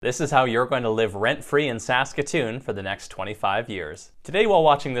This is how you're going to live rent-free in Saskatoon for the next 25 years. Today, while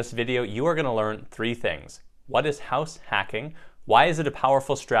watching this video, you are going to learn 3 things. What is house hacking? Why is it a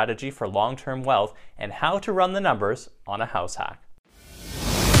powerful strategy for long-term wealth? And how to run the numbers on a house hack.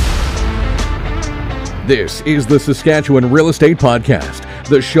 This is the Saskatchewan Real Estate Podcast,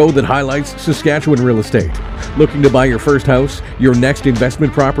 the show that highlights Saskatchewan real estate. Looking to buy your first house, your next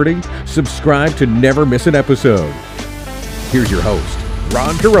investment property? Subscribe to never miss an episode. Here's your host,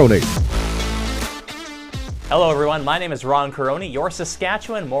 Ron Caroni. Hello everyone, my name is Ron Caroni, your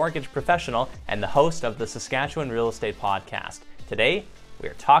Saskatchewan mortgage professional and the host of the Saskatchewan Real Estate Podcast. Today, we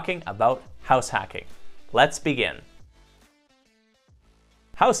are talking about house hacking. Let's begin.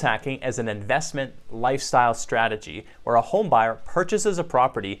 House hacking is an investment lifestyle strategy where a home buyer purchases a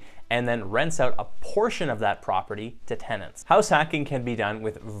property and then rents out a portion of that property to tenants. House hacking can be done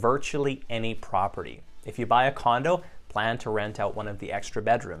with virtually any property. If you buy a condo, plan to rent out one of the extra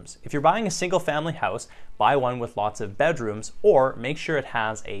bedrooms. If you're buying a single family house, buy one with lots of bedrooms or make sure it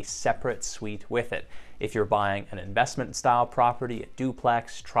has a separate suite with it. If you're buying an investment style property, a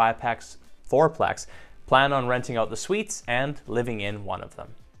duplex, triplex, fourplex, plan on renting out the suites and living in one of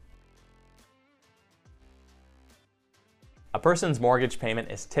them. A person's mortgage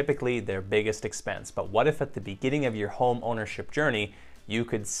payment is typically their biggest expense, but what if at the beginning of your home ownership journey, you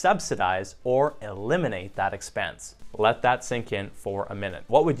could subsidize or eliminate that expense? Let that sink in for a minute.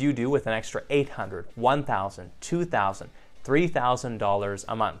 What would you do with an extra $800, $1,000, $2,000, $3,000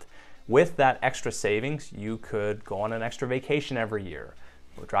 a month? With that extra savings, you could go on an extra vacation every year,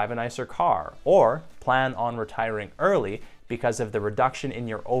 or drive a nicer car, or plan on retiring early because of the reduction in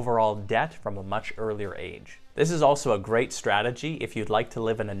your overall debt from a much earlier age. This is also a great strategy if you'd like to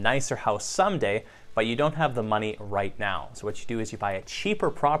live in a nicer house someday, but you don't have the money right now. So what you do is you buy a cheaper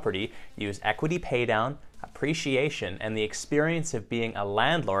property, use equity paydown, appreciation, and the experience of being a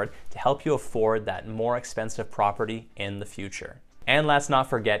landlord to help you afford that more expensive property in the future. And let's not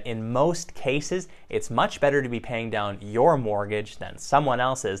forget, in most cases, it's much better to be paying down your mortgage than someone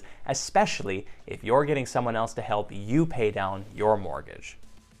else's, especially if you're getting someone else to help you pay down your mortgage.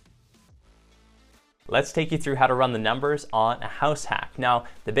 Let's take you through how to run the numbers on a house hack. Now,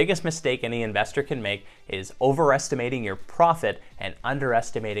 the biggest mistake any investor can make is overestimating your profit and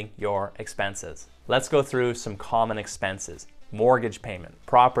underestimating your expenses. Let's go through some common expenses: mortgage payment,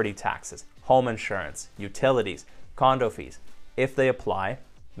 property taxes, home insurance, utilities, condo fees, if they apply,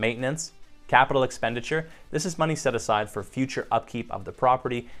 maintenance, capital expenditure. This is money set aside for future upkeep of the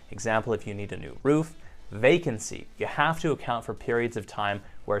property. Example, if you need a new roof. Vacancy. You have to account for periods of time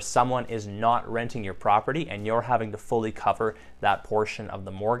where someone is not renting your property and you're having to fully cover that portion of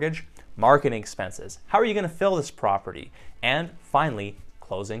the mortgage. Marketing expenses. How are you going to fill this property? And finally,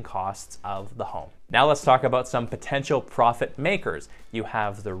 closing costs of the home. Now let's talk about some potential profit makers. You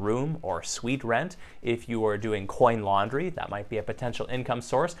have the room or suite rent. If you are doing coin laundry, that might be a potential income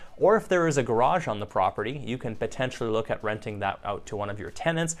source. Or if there is a garage on the property, you can potentially look at renting that out to one of your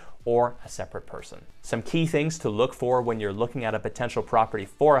tenants or a separate person. Some key things to look for when you're looking at a potential property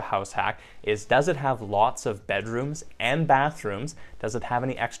for a house hack is, does it have lots of bedrooms and bathrooms? Does it have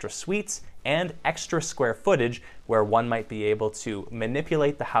any extra suites and extra square footage where one might be able to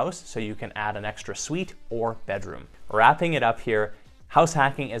manipulate the house so you can add an extra suite or bedroom? Wrapping it up here, house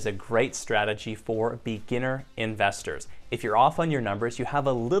hacking is a great strategy for beginner investors. If you're off on your numbers, you have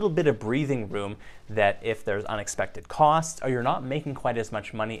a little bit of breathing room that if there's unexpected costs or you're not making quite as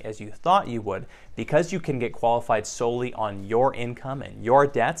much money as you thought you would, because you can get qualified solely on your income and your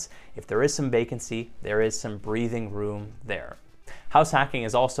debts, if there is some vacancy, there is some breathing room there. House hacking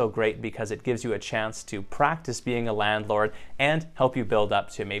is also great because it gives you a chance to practice being a landlord and help you build up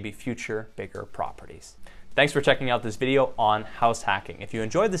to maybe future bigger properties. Thanks for checking out this video on house hacking. If you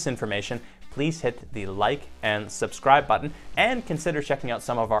enjoyed this information, please hit the like and subscribe button and consider checking out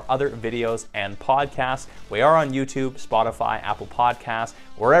some of our other videos and podcasts. We are on YouTube, Spotify, Apple Podcasts,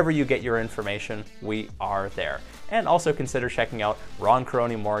 wherever you get your information, we are there. And also consider checking out Ron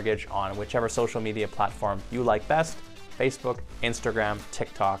Caroni Mortgage on whichever social media platform you like best: Facebook, Instagram,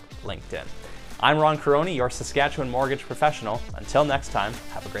 TikTok, LinkedIn. I'm Ron Caroni, your Saskatchewan mortgage professional. Until next time,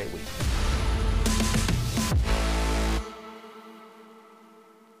 have a great week.